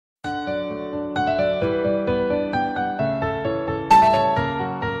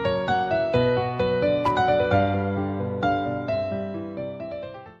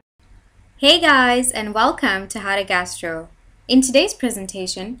Hey guys, and welcome to How to Gastro. In today's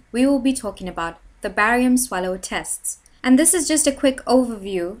presentation, we will be talking about the Barium Swallow tests. And this is just a quick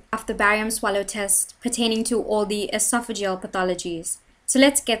overview of the Barium Swallow test pertaining to all the esophageal pathologies. So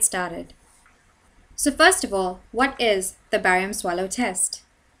let's get started. So first of all, what is the Barium Swallow test?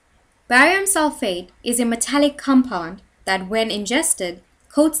 Barium sulfate is a metallic compound that, when ingested,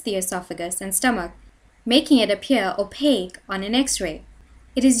 coats the esophagus and stomach, making it appear opaque on an X-ray.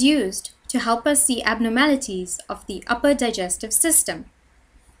 It is used to help us see abnormalities of the upper digestive system.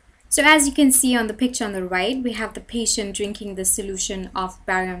 So as you can see on the picture on the right, we have the patient drinking the solution of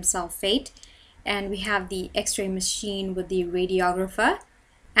barium sulfate, and we have the X-ray machine with the radiographer,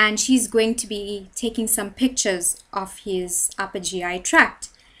 and she's going to be taking some pictures of his upper GI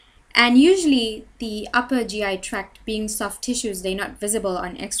tract. And usually the upper GI tract, being soft tissues, they're not visible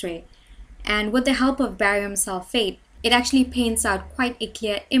on X-ray. And with the help of barium sulfate, it actually paints out quite a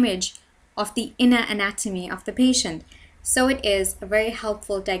clear image of the inner anatomy of the patient. So it is a very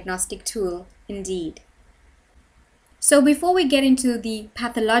helpful diagnostic tool indeed. So before we get into the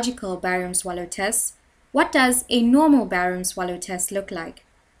pathological barium swallow test, what does a normal barium swallow test look like?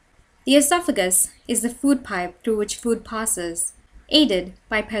 The esophagus is the food pipe through which food passes, aided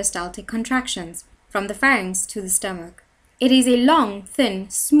by peristaltic contractions from the pharynx to the stomach. It is a long, thin,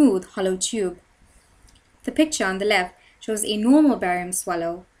 smooth, hollow tube. The picture on the left shows a normal barium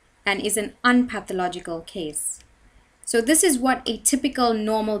swallow and is an unpathological case. So this is what a typical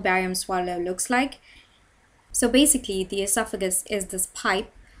normal barium swallow looks like. So basically, the esophagus is this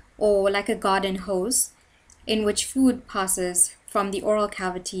pipe, or like a garden hose, in which food passes from the oral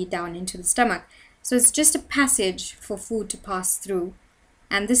cavity down into the stomach. So it's just a passage for food to pass through,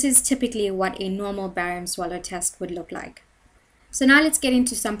 and this is typically what a normal barium swallow test would look like. So now let's get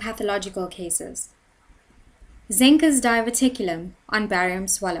into some pathological cases. Zenker's diverticulum on barium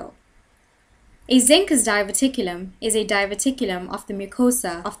swallow. A Zenker's diverticulum is a diverticulum of the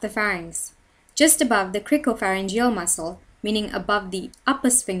mucosa of the pharynx, just above the cricopharyngeal muscle, meaning above the upper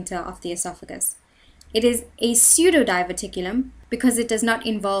sphincter of the esophagus. It is a pseudodiverticulum because it does not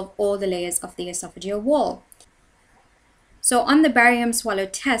involve all the layers of the esophageal wall. So on the barium swallow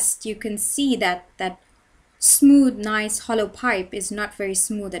test, you can see that that smooth, nice, hollow pipe is not very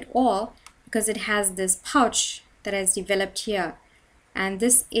smooth at all, because it has this pouch that has developed here. And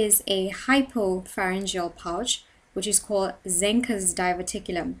this is a hypopharyngeal pouch, which is called Zenker's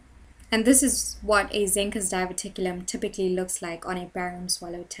diverticulum. And this is what a Zenker's diverticulum typically looks like on a barium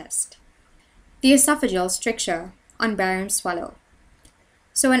swallow test. The esophageal stricture on barium swallow.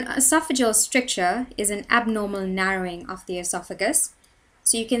 So an esophageal stricture is an abnormal narrowing of the esophagus.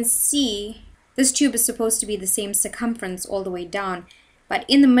 So you can see this tube is supposed to be the same circumference all the way down, but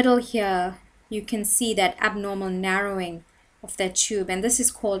in the middle here, you can see that abnormal narrowing of that tube, and this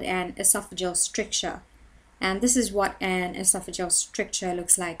is called an esophageal stricture. And this is what an esophageal stricture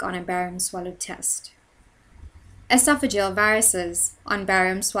looks like on a barium swallow test. Esophageal varices on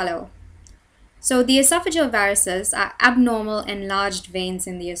barium swallow. So the esophageal varices are abnormal enlarged veins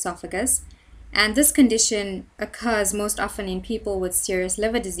in the esophagus, and this condition occurs most often in people with serious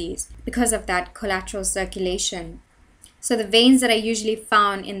liver disease because of that collateral circulation. So the veins that are usually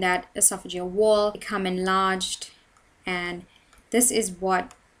found in that esophageal wall become enlarged, and this is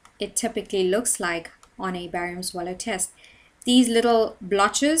what it typically looks like on a barium swallow test. These little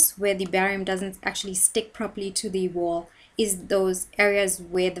blotches where the barium doesn't actually stick properly to the wall is those areas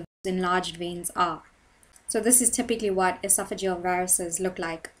where the enlarged veins are. So this is typically what esophageal varices look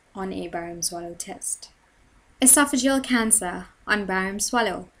like on a barium swallow test. Esophageal cancer on barium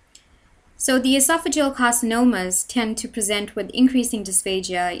swallow. So the esophageal carcinomas tend to present with increasing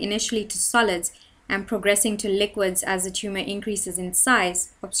dysphagia, initially to solids and progressing to liquids as the tumor increases in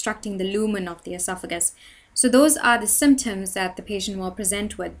size, obstructing the lumen of the esophagus. So those are the symptoms that the patient will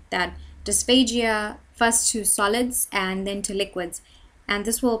present with, that dysphagia first to solids and then to liquids. And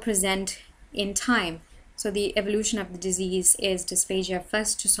this will present in time. So the evolution of the disease is dysphagia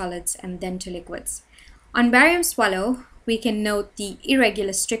first to solids and then to liquids. On barium swallow, we can note the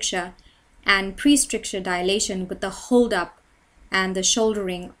irregular stricture and pre-stricture dilation with the hold-up and the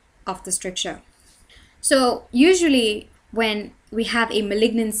shouldering of the stricture. So usually when we have a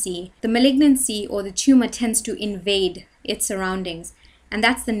malignancy, the malignancy or the tumor tends to invade its surroundings, and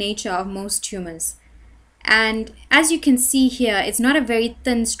that's the nature of most tumors. And as you can see here, it's not a very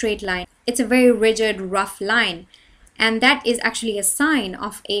thin straight line. It's a very rigid, rough line, and that is actually a sign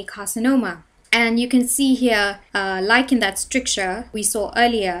of a carcinoma. And you can see here, like in that stricture we saw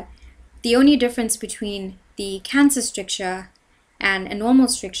earlier, the only difference between the cancer stricture and a normal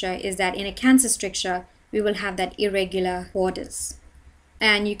stricture is that in a cancer stricture, we will have that irregular borders.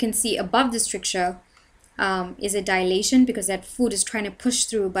 And you can see above the stricture is a dilation because that food is trying to push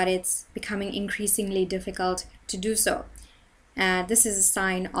through, but it's becoming increasingly difficult to do so. This is a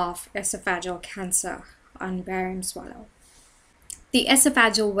sign of esophageal cancer on barium swallow. The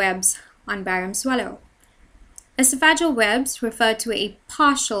esophageal webs on barium swallow. Esophageal webs refer to a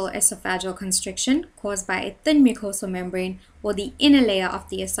partial esophageal constriction caused by a thin mucosal membrane or the inner layer of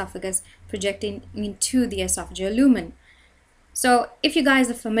the esophagus projecting into the esophageal lumen. So if you guys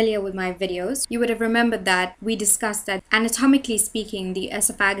are familiar with my videos, you would have remembered that we discussed that anatomically speaking, the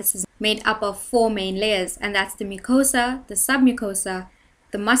esophagus is made up of 4 main layers, and that's the mucosa, the submucosa,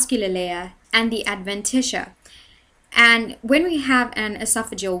 the muscular layer, and the adventitia. And when we have an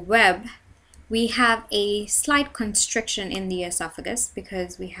esophageal web, we have a slight constriction in the esophagus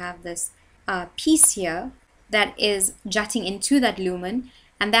because we have this piece here that is jutting into that lumen,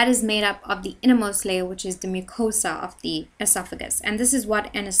 and that is made up of the innermost layer, which is the mucosa of the esophagus. And this is what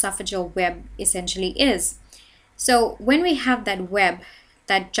an esophageal web essentially is. So when we have that web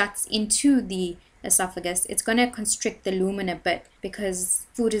that juts into the esophagus, it's going to constrict the lumen a bit because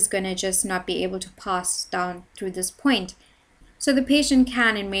food is going to just not be able to pass down through this point. So the patient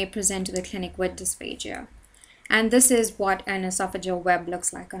can and may present to the clinic with dysphagia. And this is what an esophageal web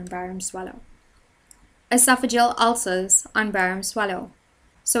looks like on barium swallow. Esophageal ulcers on barium swallow.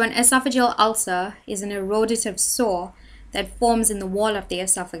 So an esophageal ulcer is an eroditive sore that forms in the wall of the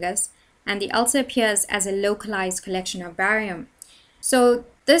esophagus, and the ulcer appears as a localized collection of barium. So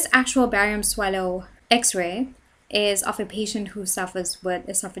this actual barium swallow x-ray is of a patient who suffers with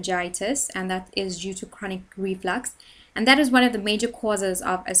esophagitis, and that is due to chronic reflux. And that is one of the major causes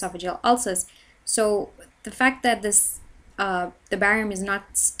of esophageal ulcers. So the fact that the barium is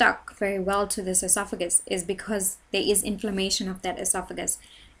not stuck very well to this esophagus is because there is inflammation of that esophagus,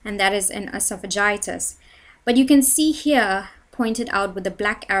 and that is an esophagitis. But you can see here, pointed out with the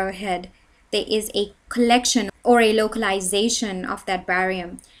black arrowhead, there is a collection or a localization of that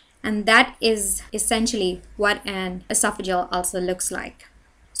barium, and that is essentially what an esophageal ulcer looks like.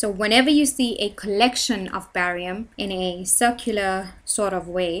 So whenever you see a collection of barium in a circular sort of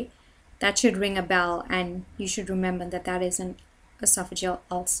way, that should ring a bell, and you should remember that that is an esophageal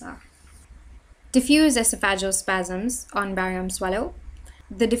ulcer. Diffuse esophageal spasms on barium swallow.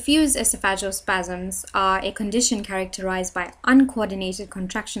 The diffuse esophageal spasms are a condition characterized by uncoordinated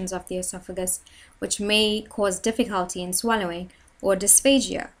contractions of the esophagus, which may cause difficulty in swallowing or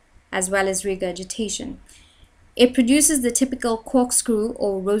dysphagia, as well as regurgitation. It produces the typical corkscrew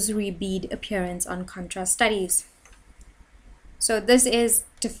or rosary bead appearance on contrast studies. So this is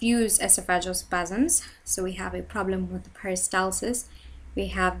diffuse esophageal spasms. So we have a problem with the peristalsis. We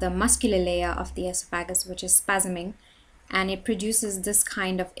have the muscular layer of the esophagus, which is spasming, and it produces this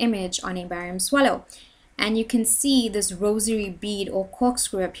kind of image on a barium swallow. And you can see this rosary bead or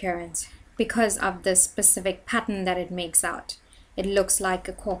corkscrew appearance because of the specific pattern that it makes out. It looks like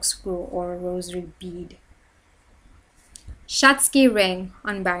a corkscrew or a rosary bead. Schatzky ring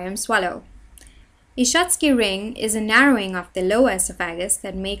on barium swallow. A Schatzky ring is a narrowing of the lower esophagus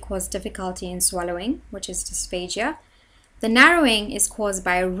that may cause difficulty in swallowing, which is dysphagia. The narrowing is caused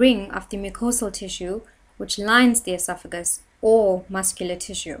by a ring of the mucosal tissue which lines the esophagus or muscular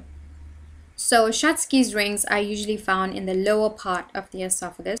tissue. So Schatzky's rings are usually found in the lower part of the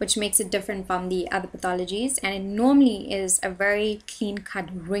esophagus, which makes it different from the other pathologies, and it normally is a very clean-cut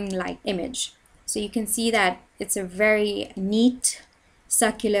ring-like image. So you can see that it's a very neat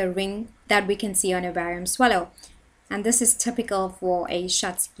circular ring that we can see on a barium swallow, and this is typical for a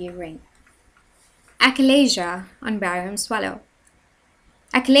Schatzky ring. Achalasia on barium swallow.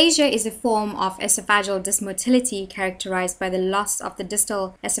 Achalasia is a form of esophageal dysmotility characterized by the loss of the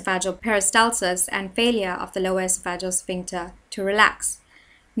distal esophageal peristalsis and failure of the lower esophageal sphincter to relax.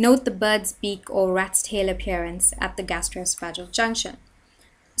 Note the bird's beak or rat's tail appearance at the gastroesophageal junction.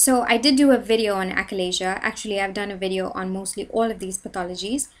 So I did do a video on achalasia. Actually, I've done a video on mostly all of these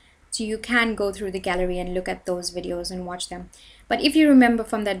pathologies. So you can go through the gallery and look at those videos and watch them. But if you remember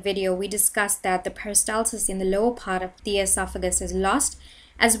from that video, we discussed that the peristalsis in the lower part of the esophagus is lost,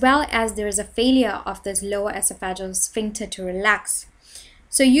 as well as there is a failure of this lower esophageal sphincter to relax.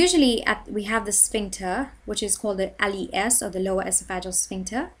 So usually we have the sphincter, which is called the LES, or the lower esophageal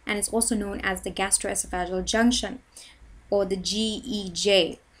sphincter, and it's also known as the gastroesophageal junction, or the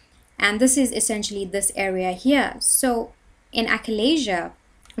GEJ. And this is essentially this area here. So in achalasia,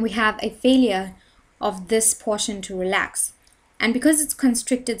 we have a failure of this portion to relax. And because it's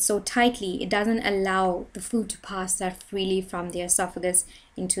constricted so tightly, it doesn't allow the food to pass that freely from the esophagus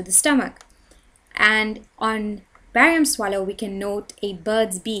into the stomach. And on barium swallow, we can note a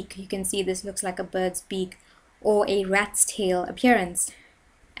bird's beak. You can see this looks like a bird's beak or a rat's tail appearance.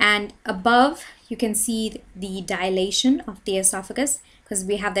 And above, you can see the dilation of the esophagus because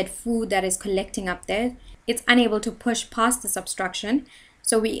we have that food that is collecting up there. It's unable to push past this obstruction.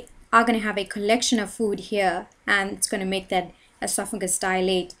 So we are going to have a collection of food here, and it's going to make that esophagus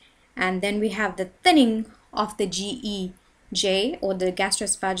dilate. And then we have the thinning of the GEJ, or the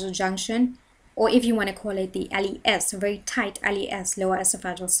gastroesophageal junction, or if you want to call it the LES, a very tight LES, lower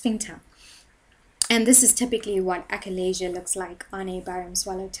esophageal sphincter. And this is typically what achalasia looks like on a barium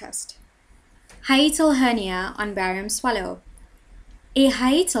swallow test. Hiatal hernia on barium swallow. A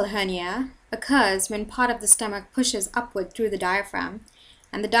hiatal hernia occurs when part of the stomach pushes upward through the diaphragm,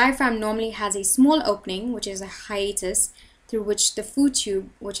 and the diaphragm normally has a small opening, which is a hiatus, through which the food tube,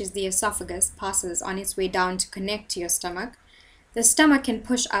 which is the esophagus, passes on its way down to connect to your stomach. The stomach can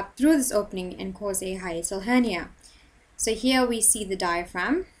push up through this opening and cause a hiatal hernia. So here we see the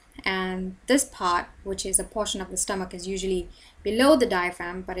diaphragm, and this part, which is a portion of the stomach, is usually below the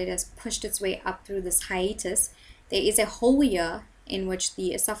diaphragm, but it has pushed its way up through this hiatus. There is a hole here in which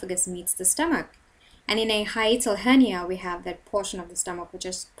the esophagus meets the stomach. And in a hiatal hernia, we have that portion of the stomach which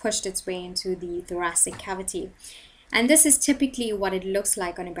has pushed its way into the thoracic cavity. And this is typically what it looks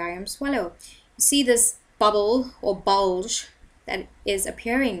like on a barium swallow. You see this bubble or bulge that is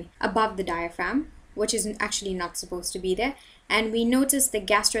appearing above the diaphragm, which is actually not supposed to be there. And we notice the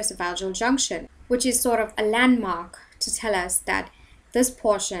gastroesophageal junction, which is sort of a landmark to tell us that this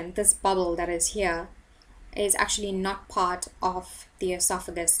portion, this bubble that is here, is actually not part of the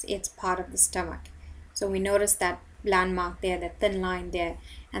esophagus, it's part of the stomach. So we notice that landmark there, that thin line there,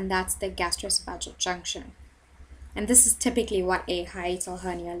 and that's the gastroesophageal junction. And this is typically what a hiatal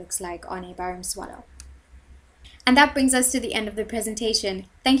hernia looks like on a barium swallow. And that brings us to the end of the presentation.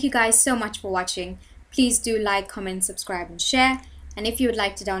 Thank you guys so much for watching. Please do like, comment, subscribe, and share. And if you would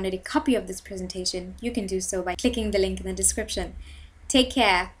like to download a copy of this presentation, you can do so by clicking the link in the description. Take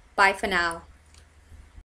care. Bye for now.